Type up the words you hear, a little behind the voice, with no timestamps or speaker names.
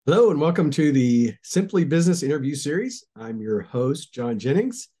Hello and welcome to the Simply Business interview series. I'm your host, John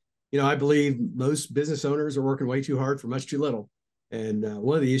Jennings. I believe most business owners are working way too hard for much too little. And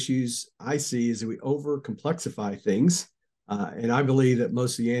one of the issues I see is that we over complexify things. And I believe that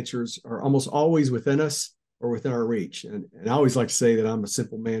most of the answers are almost always within us or within our reach. And I always like to say that I'm a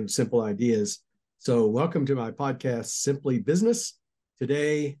simple man with simple ideas. So, welcome to my podcast, Simply Business.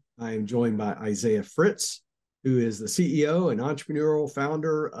 Today, I am joined by Isaiah Fritz, who is the CEO and entrepreneurial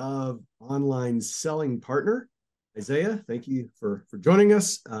founder of Online Selling Partner. Isaiah, thank you for joining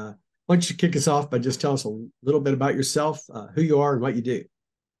us. Why don't you kick us off by just telling us a little bit about yourself, who you are, and what you do?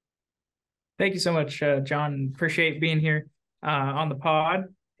 Thank you so much, John. Appreciate being here on the pod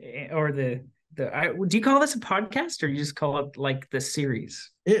or do you call this a podcast or you just call it like the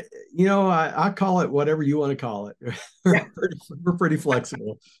series? I call it whatever you want to call it. Yeah. We're pretty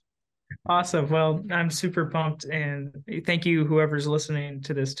flexible. Awesome. Well, I'm super pumped and thank you, whoever's listening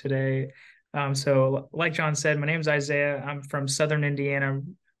to this today. So like John said, my name is Isaiah. I'm from Southern Indiana,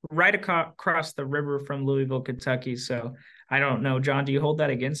 right across the river from Louisville, Kentucky. So I don't know, John, do you hold that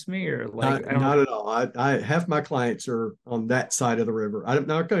against me or like, I don't Not know. at all. I half my clients are on that side of the river. I'm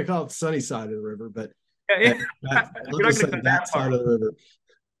not going to call it the sunny side of the river, but Yeah, I love you're to not going say to go that that side far. of the river.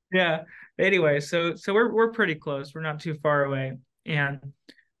 Yeah. Anyway, so we're pretty close. We're not too far away. And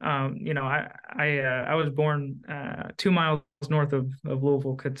I was born 2 miles north of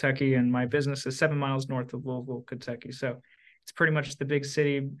Louisville, Kentucky, and my business is 7 miles north of Louisville, Kentucky. So it's pretty much the big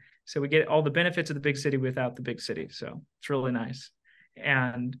city. So we get all the benefits of the big city without the big city. So it's really nice.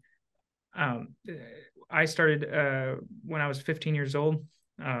 And um, I started when I was 15 years old,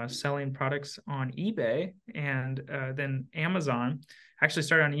 selling products on eBay and then Amazon. I actually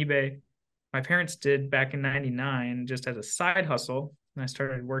started on eBay. My parents did back in '99 just as a side hustle. And I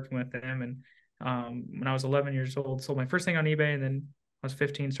started working with them. And when I was 11 years old, sold my first thing on eBay. And then I was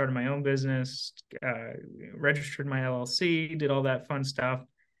 15, started my own business, registered my LLC, did all that fun stuff.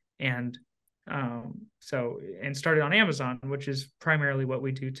 And and started on Amazon, which is primarily what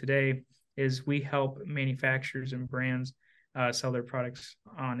we do today is we help manufacturers and brands sell their products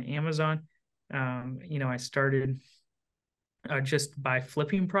on Amazon. I started just by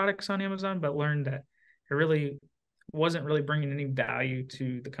flipping products on Amazon, but learned that it really wasn't really bringing any value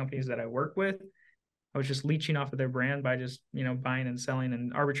to the companies that I work with. I was just leeching off of their brand by just buying and selling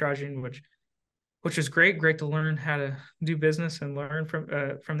and arbitraging, which is great to learn how to do business and learn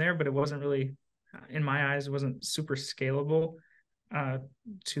from there. But it wasn't really, in my eyes, it wasn't super scalable uh,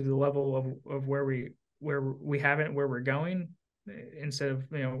 to the level of where we have it, where we're going. Instead of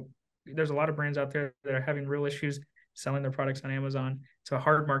there's a lot of brands out there that are having real issues selling their products on Amazon. It's a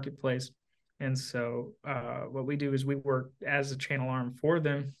hard marketplace, and so what we do is we work as a channel arm for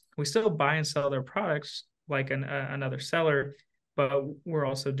them. We still buy and sell their products like another seller, but we're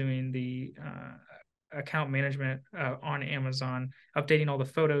also doing the account management on Amazon, updating all the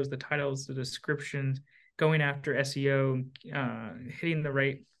photos, the titles, the descriptions, going after SEO, hitting the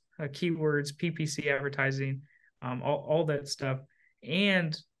right keywords, PPC advertising, all that stuff,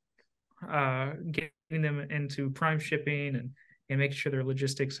 and getting them into prime shipping and making sure their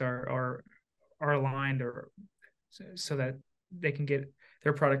logistics are aligned or so that they can get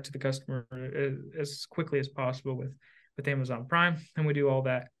their product to the customer as quickly as possible with Amazon Prime. And we do all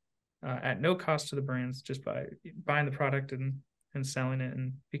that at no cost to the brands just by buying the product and selling it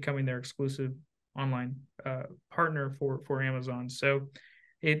and becoming their exclusive online partner for Amazon. So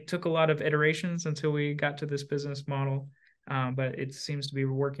it took a lot of iterations until we got to this business model, but it seems to be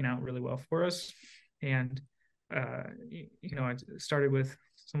working out really well for us. And I started with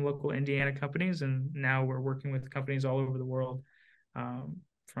some local Indiana companies, and now we're working with companies all over the world,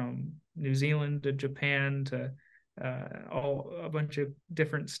 from New Zealand to Japan to all a bunch of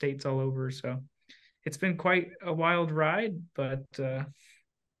different states all over. So it's been quite a wild ride, but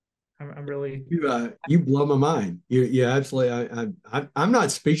I'm really You blow my mind. You absolutely. I'm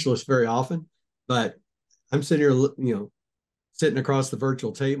not speechless very often, but I'm sitting here, sitting across the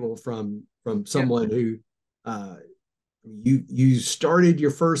virtual table from yeah someone who uh, you started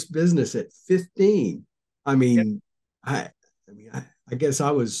your first business at 15. I yeah mean, I guess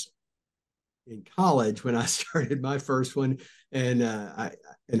I was in college when I started my first one, and I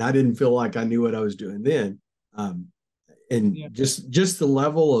didn't feel like I knew what I was doing then. Um, and yeah. just the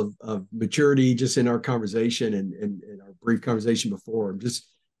level of maturity just in our conversation and our brief conversation before, I'm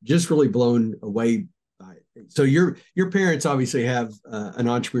just really blown away by it. So your parents obviously have an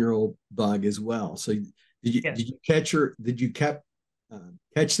entrepreneurial bug as well. So Yes. did you catch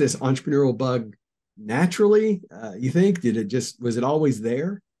this entrepreneurial bug naturally? You think was it always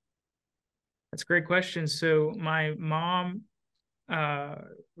there? That's a great question. So my mom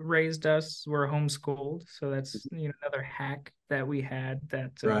raised us. We're homeschooled, so that's another hack that we had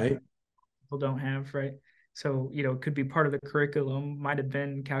that Right. people don't have, right? So it could be part of the curriculum. Might have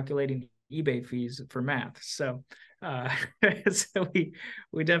been calculating eBay fees for math. So so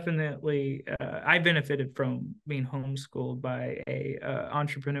we definitely I benefited from being homeschooled by a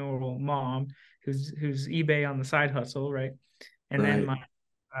entrepreneurial mom who's eBay on the side hustle, right? And then Right.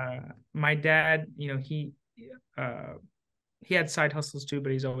 my dad, uh, he had side hustles too,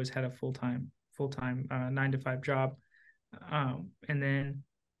 but he's always had a full time 9 to 5 job. And then,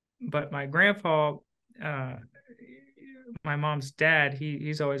 but my grandpa, uh, my mom's dad,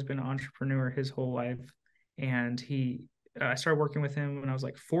 he's always been an entrepreneur his whole life, and I started working with him when I was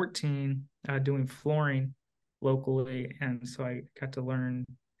like 14, doing flooring locally, and so I got to learn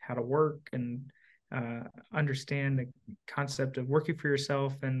how to work and understand the concept of working for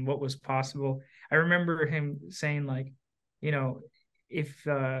yourself and what was possible. I remember him saying like, you know, if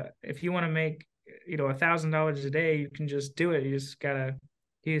you want to make $1,000 a day, you can just do it. You just gotta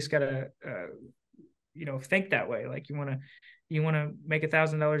think that way. Like you want to make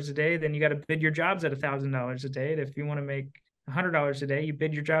 $1,000 a day, then you got to bid your jobs at $1,000 a day. And if you want to make $100 a day, you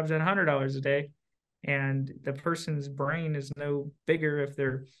bid your jobs at $100 a day. And the person's brain is no bigger if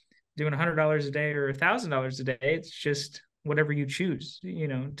they're doing $100 a day or $1,000 a day. It's just whatever you choose,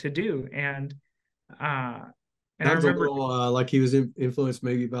 to do. Uh, and I Sounds a remember little like he was influenced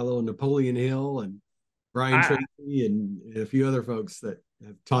maybe by a little Napoleon Hill and Brian I Tracy and a few other folks that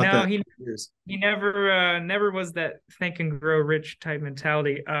have taught no, that he for years. he never was that think and grow rich type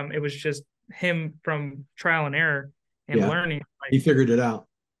mentality. It was just him from trial and error and Yeah, learning. he Like figured it out.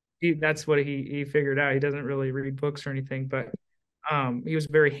 that's what he figured out. He doesn't really read books or anything, but he was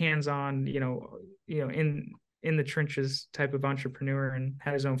very hands-on, in the trenches type of entrepreneur, and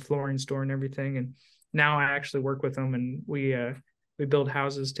had his own flooring store and everything. And now I actually work with him, and we build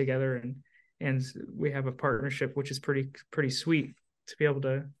houses together, and we have a partnership, which is pretty sweet to be able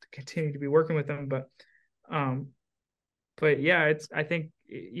to continue to be working with him. Um, but yeah, I think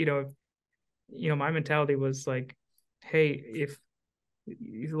my mentality was like, hey, if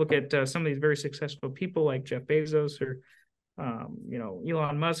you look at some of these very successful people like Jeff Bezos or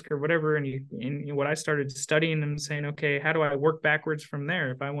Elon Musk or whatever, and what I started studying and saying, okay, how do I work backwards from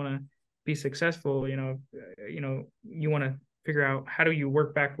there? If I want to be successful, you want to figure out how do you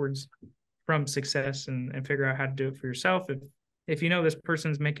work backwards from success, and figure out how to do it for yourself. If this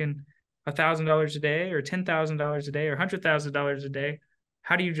person's making $1,000 a day or $10,000 a day or $100,000 a day,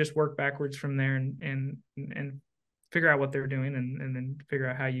 how do you just work backwards from there and figure out what they're doing, and then figure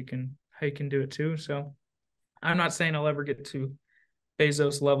out how you can do it too. So I'm not saying I'll ever get to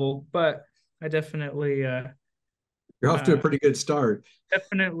Bezos level, but I definitely You're off to a uh pretty good start.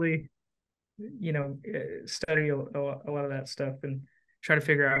 definitely study a lot of that stuff and try to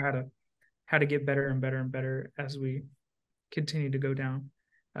figure out how to get better and better and better as we continue to go down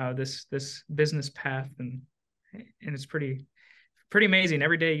this business path. And it's pretty amazing.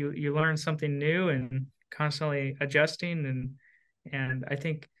 Every day you learn something new and constantly adjusting. And I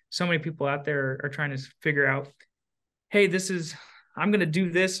think so many people out there are trying to figure out, hey, I'm going to do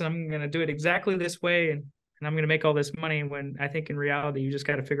this, and I'm going to do it exactly this way, and I'm going to make all this money. When I think in reality, you just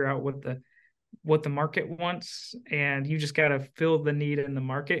got to figure out what the market wants, and you just got to fill the need in the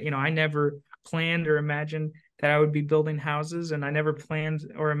market. I never planned or imagined that I would be building houses, and I never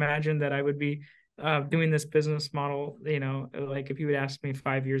planned or imagined that I would be doing this business model. Like if you would ask me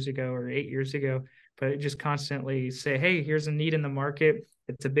 5 years ago or 8 years ago, but just constantly say, hey, here's a need in the market.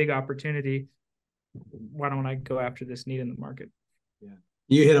 It's a big opportunity. Why don't I go after this need in the market? Yeah,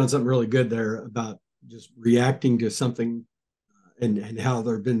 you hit on something really good there about just reacting to something, and how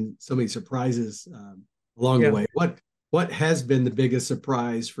there have been so many surprises along the Yeah. way. What has been the biggest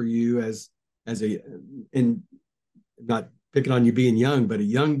surprise for you as a, and not picking on you being young, but a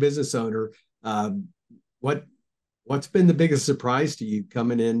young business owner? Um, what what's been the biggest surprise to you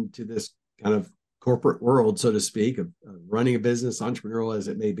coming into this kind of corporate world, so to speak, of running a business, entrepreneurial as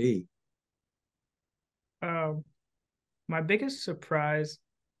it may be? Um, my biggest surprise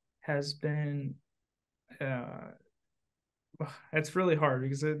has been uh, it's really hard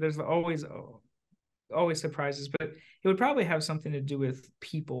because there's always surprises, but it would probably have something to do with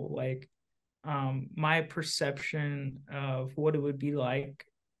people. Like my perception of what it would be like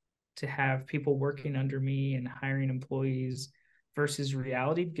to have people working under me and hiring employees versus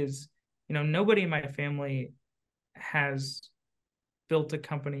reality, because nobody in my family has built a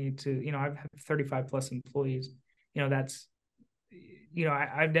company to, I've had 35 plus employees. That's,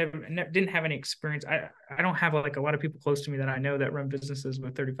 I've didn't have any experience. I don't have like a lot of people close to me that I know that run businesses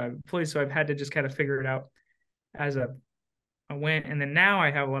with 35 employees. So I've had to just kind of figure it out as a went. And then now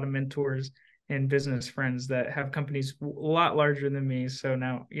I have a lot of mentors and business friends that have companies a lot larger than me. So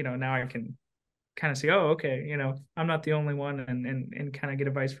now, now I can kind of see, oh, okay, I'm not the only one, and kind of get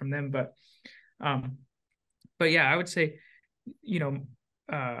advice from them. Um, but yeah, I would say, you know,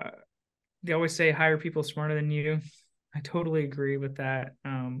 they always say hire people smarter than you. I totally agree with that.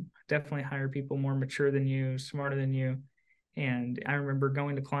 Definitely hire people more mature than you, smarter than you. And I remember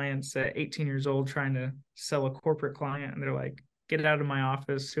going to clients at 18 years old trying to sell a corporate client, and they're like, "Get out of my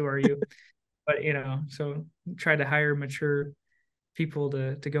office. Who are you?" But so try to hire mature people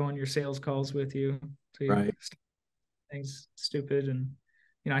to go on your sales calls with you. So you Right. things stupid, and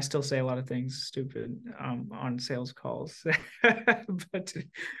I still say a lot of things stupid on sales calls. but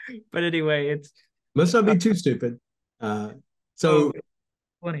anyway, it's Must not be too stupid. oh, So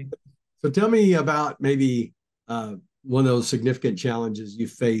funny. so tell me about maybe one of those significant challenges you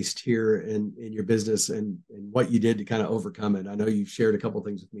faced here in your business, and what you did to kind of overcome it. I know you shared a couple of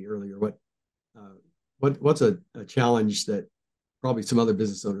things with me earlier. What's a challenge that probably some other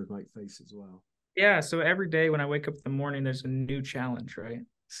business owners might face as well? Yeah, so every day when I wake up in the morning, there's a new challenge, right?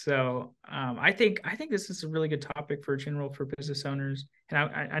 So I think this is a really good topic for business owners, and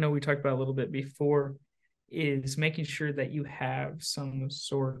I know we talked about a little bit before, is making sure that you have some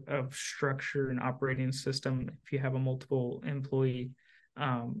sort of structure and operating system if you have a multiple employee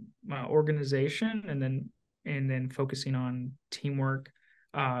organization, and then focusing on teamwork.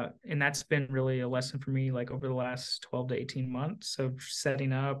 And that's been really a lesson for me, like over the last 12 to 18 months of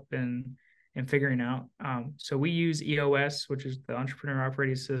setting up and figuring out. So we use EOS, which is the Entrepreneur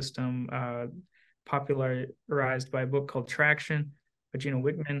Operating System, popularized by a book called Traction by Gino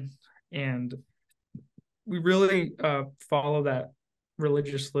Wickman. And we really follow that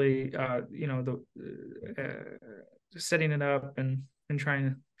religiously, setting it up and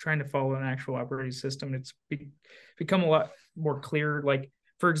trying to follow an actual operating system. It's become a lot more clear. Like,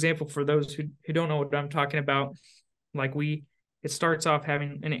 for example, for those who don't know what I'm talking about, like it starts off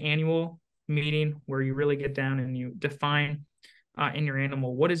having an annual meeting where you really get down and you define in your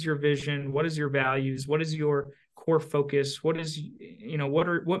animal, what is your vision, what is your values, what is your core focus, what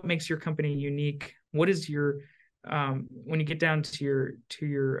what makes your company unique, what is your when you get down to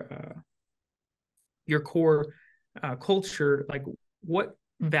your core culture, like what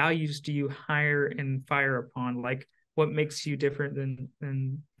values do you hire and fire upon, like what makes you different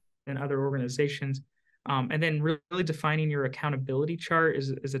than other organizations. And then really defining your accountability chart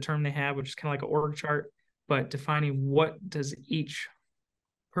is a term they have, which is kind of like an org chart, but defining what does each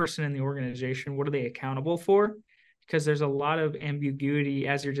person in the organization, what are they accountable for? Because there's a lot of ambiguity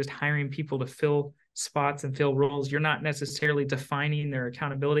as you're just hiring people to fill spots and fill roles. You're not necessarily defining their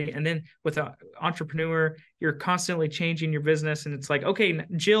accountability. And then with an entrepreneur, you're constantly changing your business. And it's like, okay,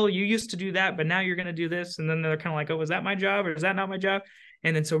 Jill, you used to do that, but now you're going to do this. And then they're kind of like, oh, is that my job or is that not my job?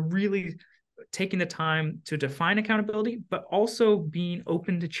 And then so really taking the time to define accountability, but also being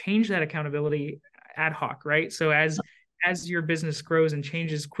open to change that accountability ad hoc, right? So as your business grows and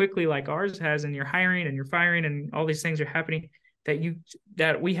changes quickly like ours has, and you're hiring and you're firing and all these things are happening,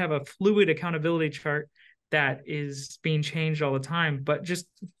 that we have a fluid accountability chart that is being changed all the time. But just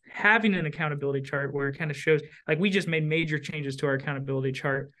having an accountability chart where it kind of shows, like we just made major changes to our accountability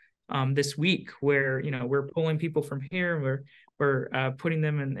chart this week, where we're pulling people from here, we're putting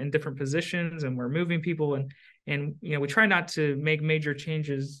them in different positions, and we're moving people, and we try not to make major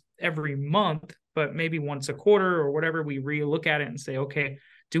changes every month, but maybe once a quarter or whatever, we re-look at it and say, okay,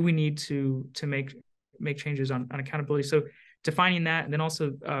 do we need to make changes on accountability? So defining that, and then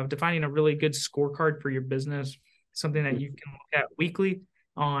also defining a really good scorecard for your business, something that you can look at weekly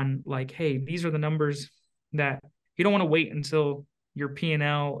on, like, hey, these are the numbers that you don't want to wait until your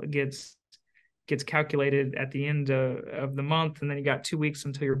P&L gets calculated at the end of the month, and then you got 2 weeks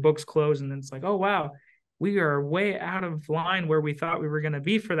until your books close, and then it's like, oh wow, we are way out of line where we thought we were going to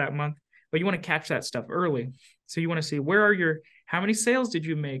be for that month. But you want to catch that stuff early. So you want to see how many sales did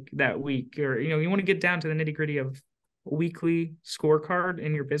you make that week? Or, you want to get down to the nitty gritty of a weekly scorecard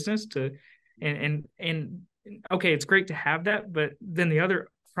in your business and okay, it's great to have that. But then the other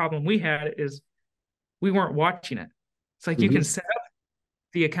problem we had is we weren't watching it. It's like, you can set up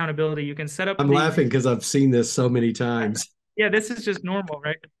the accountability. You can set up I'm laughing because I've seen this so many times. Yeah, this is just normal,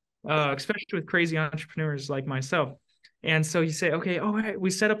 right? Especially with crazy entrepreneurs like myself. And so you say, okay, all right,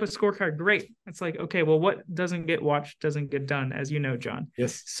 we set up a scorecard. Great. It's like, okay, well, what doesn't get watched doesn't get done, as you know, John.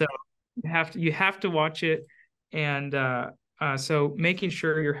 Yes. So you have to watch it. And so making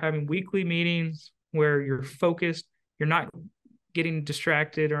sure you're having weekly meetings where you're focused, you're not getting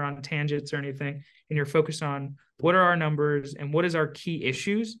distracted or on tangents or anything, and you're focused on what are our numbers and what is our key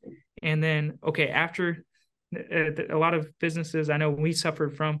issues. And then, okay, after A lot of businesses, I know we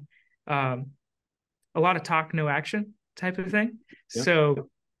suffered from a lot of talk, no action type of thing. Yeah. So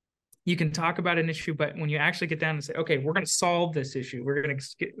you can talk about an issue, but when you actually get down and say, okay, we're going to solve this issue.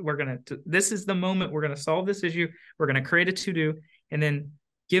 This is the moment we're going to solve this issue. We're going to create a to-do and then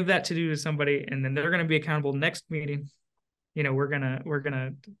give that to-do to somebody. And then they're going to be accountable next meeting. We're going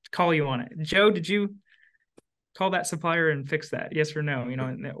to call you on it. Joe, did you call that supplier and fix that? Yes or no?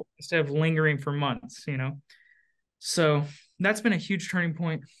 Instead of lingering for months, so that's been a huge turning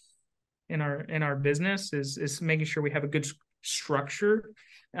point in our business is making sure we have a good structure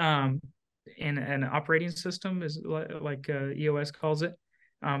in an operating system, is like EOS calls it.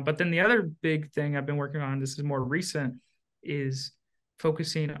 But then the other big thing I've been working on, this is more recent, is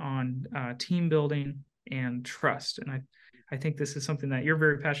focusing on team building and trust. And I think this is something that you're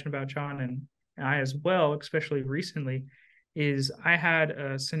very passionate about, John, and I as well, especially recently, is I had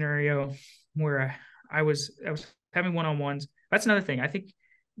a scenario where I was having one-on-ones. That's another thing. I think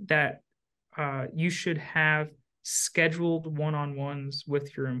that you should have scheduled one-on-ones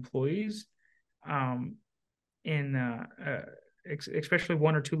with your employees, especially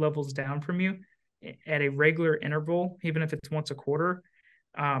 1 or 2 levels down from you, at a regular interval, even if it's once a quarter,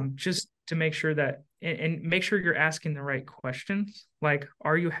 just to make sure that, and make sure you're asking the right questions. Like,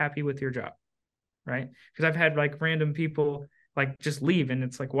 are you happy with your job? Right? Because I've had like random people like just leave, and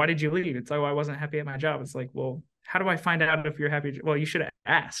it's like, why did you leave? It's like, oh, I wasn't happy at my job. It's like, well, how do I find out if you're happy? Well, you should have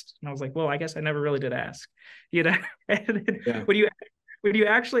asked. And I was like, well, I guess I never really did ask. And then, yeah. When you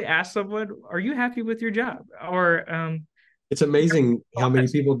actually ask someone, are you happy with your job? Or it's amazing how many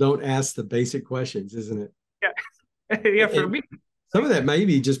people don't ask the basic questions, isn't it? Yeah. Yeah, for me. Some of that may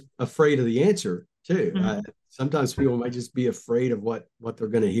be just afraid of the answer too. Mm-hmm. Sometimes people might just be afraid of what they're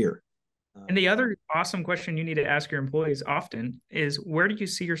going to hear. And the other awesome question you need to ask your employees often is, where do you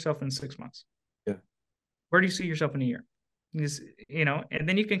see yourself in 6 months? Yeah. Where do you see yourself in a year? And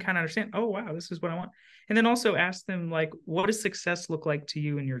then you can kind of understand, oh, wow, this is what I want. And then also ask them, like, what does success look like to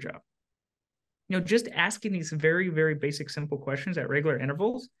you in your job? Just asking these very, very basic, simple questions at regular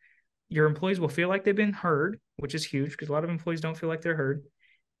intervals, your employees will feel like they've been heard, which is huge because a lot of employees don't feel like they're heard.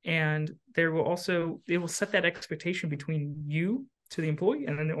 And it will set that expectation between you to the employee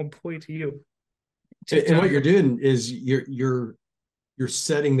and then the employee to you. And what you're doing is you're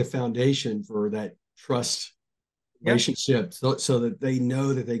setting the foundation for that trust relationship, so that they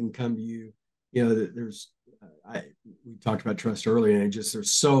know that they can come to you. That we talked about trust earlier, and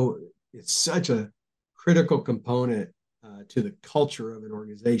it's such a critical component to the culture of an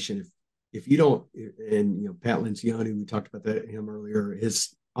organization. If you don't, and Pat Lencioni, we talked about him earlier,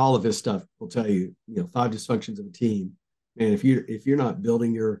 all of his stuff will tell you, 5 dysfunctions of a team. And if you're not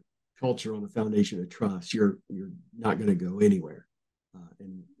building your culture on the foundation of trust, you're not going to go anywhere.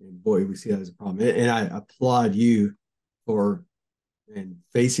 And boy, we see that as a problem. And I applaud you for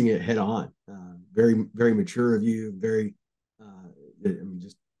facing it head on. Very, very mature of you. Very,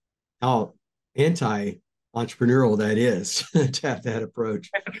 just how anti-entrepreneurial that is to have that approach.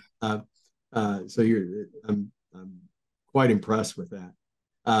 So I'm quite impressed with that.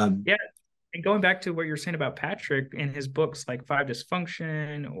 Yeah. And going back to what you're saying about Patrick in his books, like 5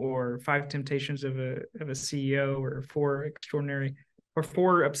 Dysfunction or 5 Temptations of a CEO, or 4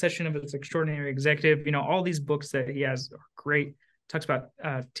 Obsession of an Extraordinary Executive, all these books that he has are great. Talks about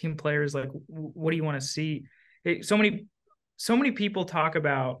team players. Like, what do you want to see? So many people talk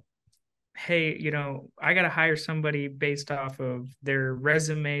about, hey, I got to hire somebody based off of their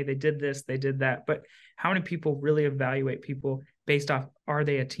resume. They did this, they did that. But how many people really evaluate people based off, are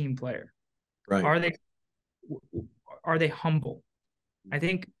they a team player? Right. Are they humble? I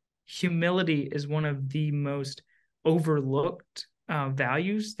think humility is one of the most overlooked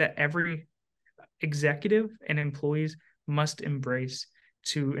values that every executive and employees must embrace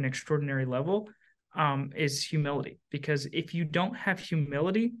to an extraordinary level, is humility. Because if you don't have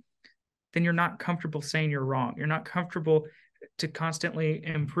humility, then you're not comfortable saying you're wrong. You're not comfortable to constantly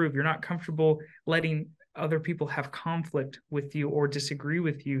improve. You're not comfortable letting other people have conflict with you or disagree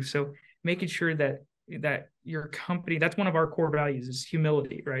with you. So making sure that your company, that's one of our core values, is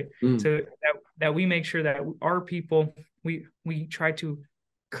humility, right? So that we make sure that our people, we try to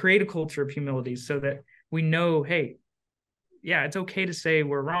create a culture of humility so that we know, hey, yeah, it's okay to say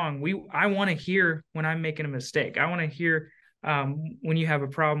we're wrong. I want to hear when I'm making a mistake. I want to hear when you have a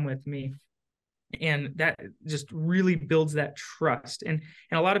problem with me. And that just really builds that trust. And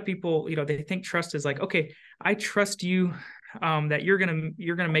a lot of people, they think trust is like, okay, I trust you that you're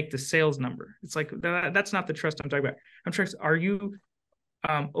gonna make the sales number. It's like that's not the trust I'm talking about. Are you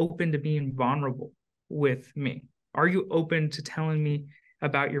open to being vulnerable with me? Are you open to telling me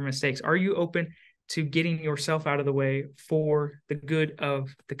about your mistakes? Are you open to getting yourself out of the way for the good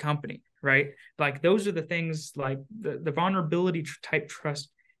of the company, right? Like those are the things, like the vulnerability type trust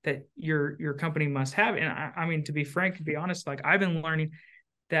that your company must have. And I mean, to be frank, to be honest, like I've been learning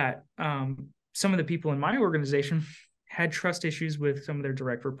that some of the people in my organization had trust issues with some of their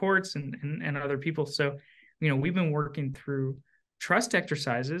direct reports and other people. So, we've been working through trust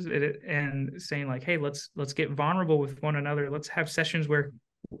exercises and saying like, hey, let's get vulnerable with one another. Let's have sessions where,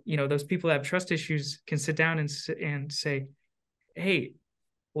 those people that have trust issues can sit down and say, hey,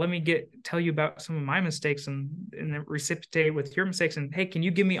 let me tell you about some of my mistakes and then reciprocate with your mistakes. And hey, can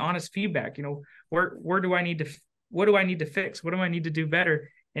you give me honest feedback? Where do I need to, what do I need to fix? What do I need to do better?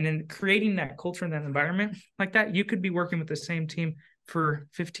 And in creating that culture and that environment like that, you could be working with the same team for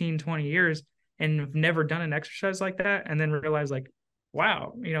 15, 20 years and have never done an exercise like that. And then realize like,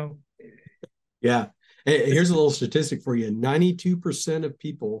 wow, Yeah. Here's a little statistic for you. 92% of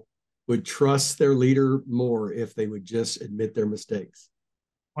people would trust their leader more if they would just admit their mistakes.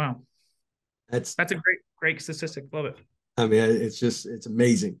 Wow. That's a great statistic. Love it. I mean, it's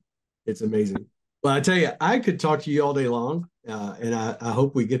amazing. It's amazing. Well, I tell you, I could talk to you all day long, and I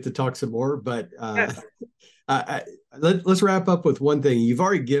hope we get to talk some more. But let's wrap up with one thing. You've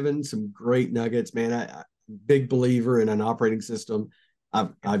already given some great nuggets, man. I'm a big believer in an operating system.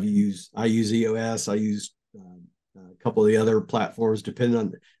 I use EOS. I use a couple of the other platforms, depending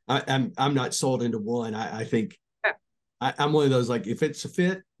on. I'm not sold into one. I think I'm one of those, like, if it's a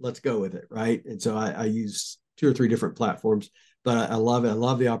fit, let's go with it, right? And so I use 2 or 3 different platforms, but I love it. I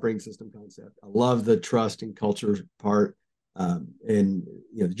love the operating system concept. I love the trust and culture part, and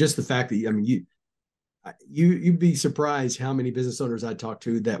just the fact that, I mean, you'd be surprised how many business owners I talk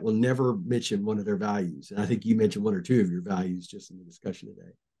to that will never mention one of their values, and I think you mentioned 1 or 2 of your values just in the discussion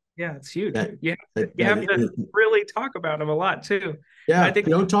today. Yeah, it's huge. You have to really talk about them a lot too. Yeah, I think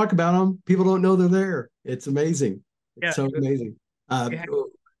you don't talk about them, people don't know they're there. It's amazing. It's so amazing.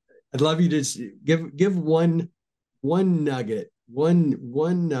 I'd love you to give one nugget,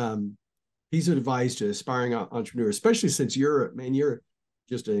 one piece of advice to aspiring entrepreneurs, especially since you're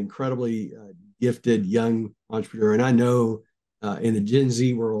just an incredibly gifted young entrepreneur. And I know in the Gen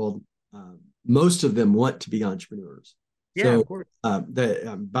Z world, most of them want to be entrepreneurs. Yeah, so of course.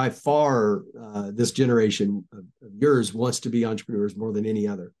 By far, this generation of yours wants to be entrepreneurs more than any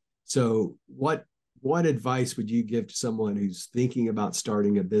other. So what advice would you give to someone who's thinking about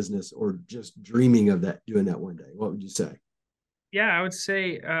starting a business or just dreaming of doing that one day? What would you say? Yeah, I would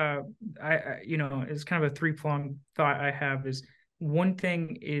say, it's kind of a 3-pronged thought I have. Is one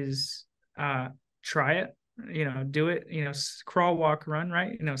thing is try it, do it, crawl, walk, run,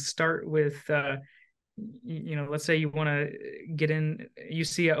 right? Start with, let's say you want to get in, you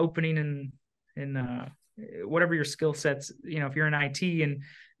see an opening in whatever your skill sets, if you're in IT and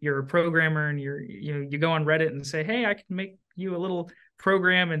you're a programmer and you go on Reddit and say, hey, I can make you a little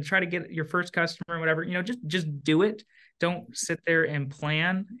program and try to get your first customer or whatever, just do it. Don't sit there and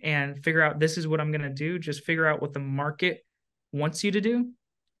plan and figure out this is what I'm going to do. Just figure out what the market wants you to do.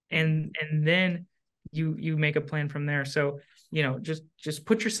 And then you make a plan from there. So, just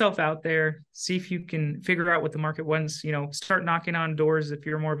put yourself out there, see if you can figure out what the market wants, start knocking on doors. If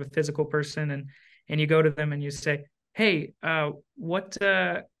you're more of a physical person and you go to them and you say, hey, what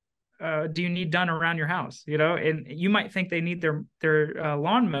do you need done around your house? And you might think they need their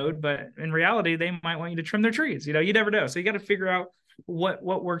lawn mowed, but in reality, they might want you to trim their trees. You never know. So you got to figure out what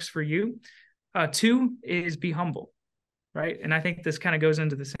works for you. 2 is be humble, right? And I think this kind of goes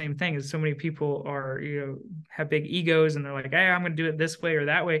into the same thing, as so many people are, have big egos and they're like, hey, I'm going to do it this way or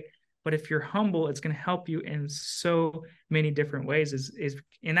that way. But if you're humble, it's going to help you in so many different ways.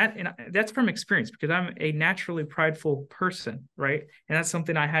 And that's from experience, because I'm a naturally prideful person, right? And that's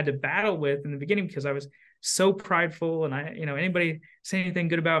something I had to battle with in the beginning, because I was so prideful, and anybody say anything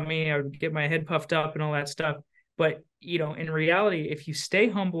good about me, I would get my head puffed up and all that stuff. But in reality, if you stay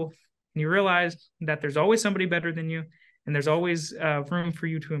humble and you realize that there's always somebody better than you, and there's always room for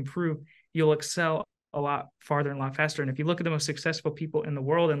you to improve, you'll excel a lot farther and a lot faster. And if you look at the most successful people in the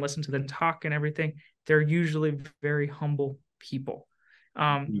world and listen to them talk and everything, they're usually very humble people.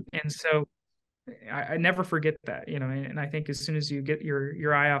 And so I never forget that, and I think as soon as you get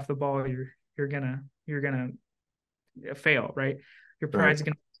your eye off the ball, you're gonna fail, right? Your pride's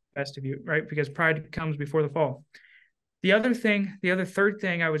gonna be the best of you, right? Because pride comes before the fall. The other third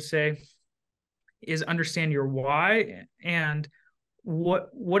thing I would say is understand your why and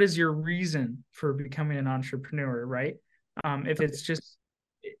what is your reason for becoming an entrepreneur, right? If it's just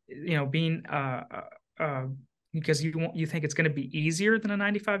being because you think it's going to be easier than a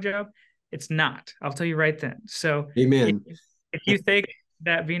 9-to-5 job, it's not. I'll tell you right then. So amen. If you think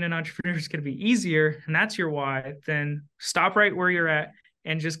that being an entrepreneur is going to be easier, and that's your why, then stop right where you're at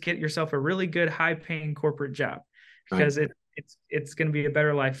and just get yourself a really good, high-paying corporate job, because Right. it's going to be a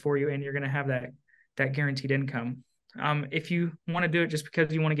better life for you, and you're going to have that guaranteed income. If you want to do it just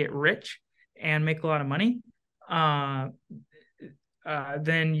because you want to get rich and make a lot of money,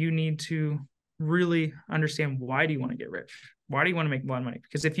 then you need to really understand, why do you want to get rich? Why do you want to make a lot of money?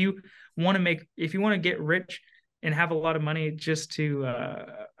 Because if you want to get rich and have a lot of money just to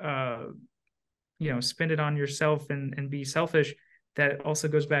spend it on yourself and be selfish, that also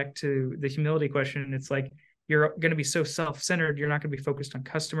goes back to the humility question. It's like, you're going to be so self-centered, you're not going to be focused on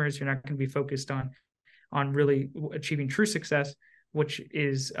customers, you're not going to be focused on really achieving true success, which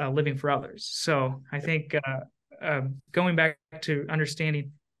is living for others. So I think going back to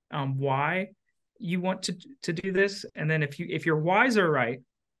understanding why you want to do this, and then if your whys are right,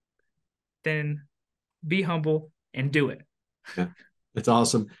 then be humble and do it. Yeah, that's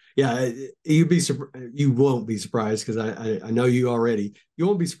awesome. Yeah, you won't be surprised, because I know you already. You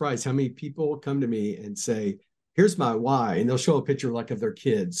won't be surprised how many people come to me and say, "Here's my why," and they'll show a picture like of their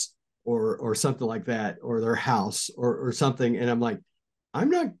kids or something like that, or their house or something, and I'm like, I'm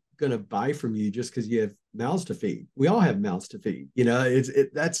not going to buy from you just because you have mouths to feed. We all have mouths to feed.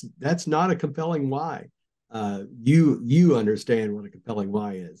 That's not a compelling why. You understand what a compelling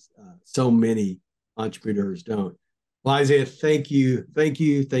why is. So many entrepreneurs don't. Well, Isaiah, thank you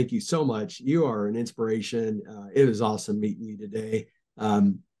so much. You are an inspiration. It was awesome meeting you today.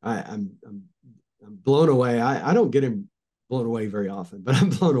 I'm blown away. I don't get blown away very often, but I'm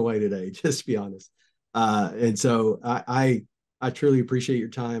blown away today, just to be honest. And so I truly appreciate your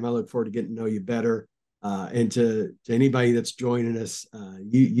time. I look forward to getting to know you better. And to anybody that's joining us,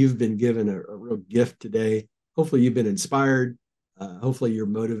 you've been given a real gift today. Hopefully you've been inspired. Hopefully you're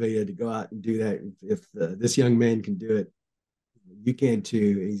motivated to go out and do that. If this young man can do it, you can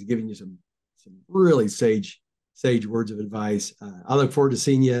too. He's giving you some really sage words of advice. I look forward to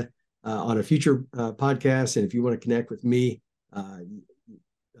seeing you on a future podcast. And if you want to connect with me,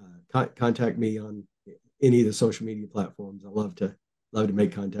 contact me on any of the social media platforms. I love to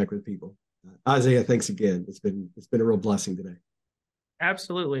make contact with people. Isaiah, thanks again. It's been a real blessing today.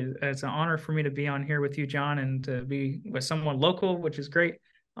 Absolutely. It's an honor for me to be on here with you, John, and to be with someone local, which is great,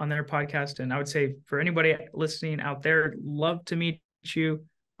 on their podcast. And I would say, for anybody listening out there, love to meet you.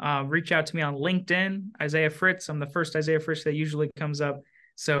 Reach out to me on LinkedIn, Isaiah Fritz. I'm the first Isaiah Fritz that usually comes up.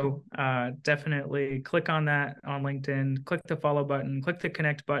 So definitely click on that on LinkedIn, click the follow button, click the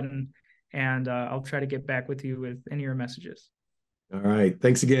connect button, and I'll try to get back with you with any of your messages. All right.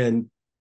 Thanks again.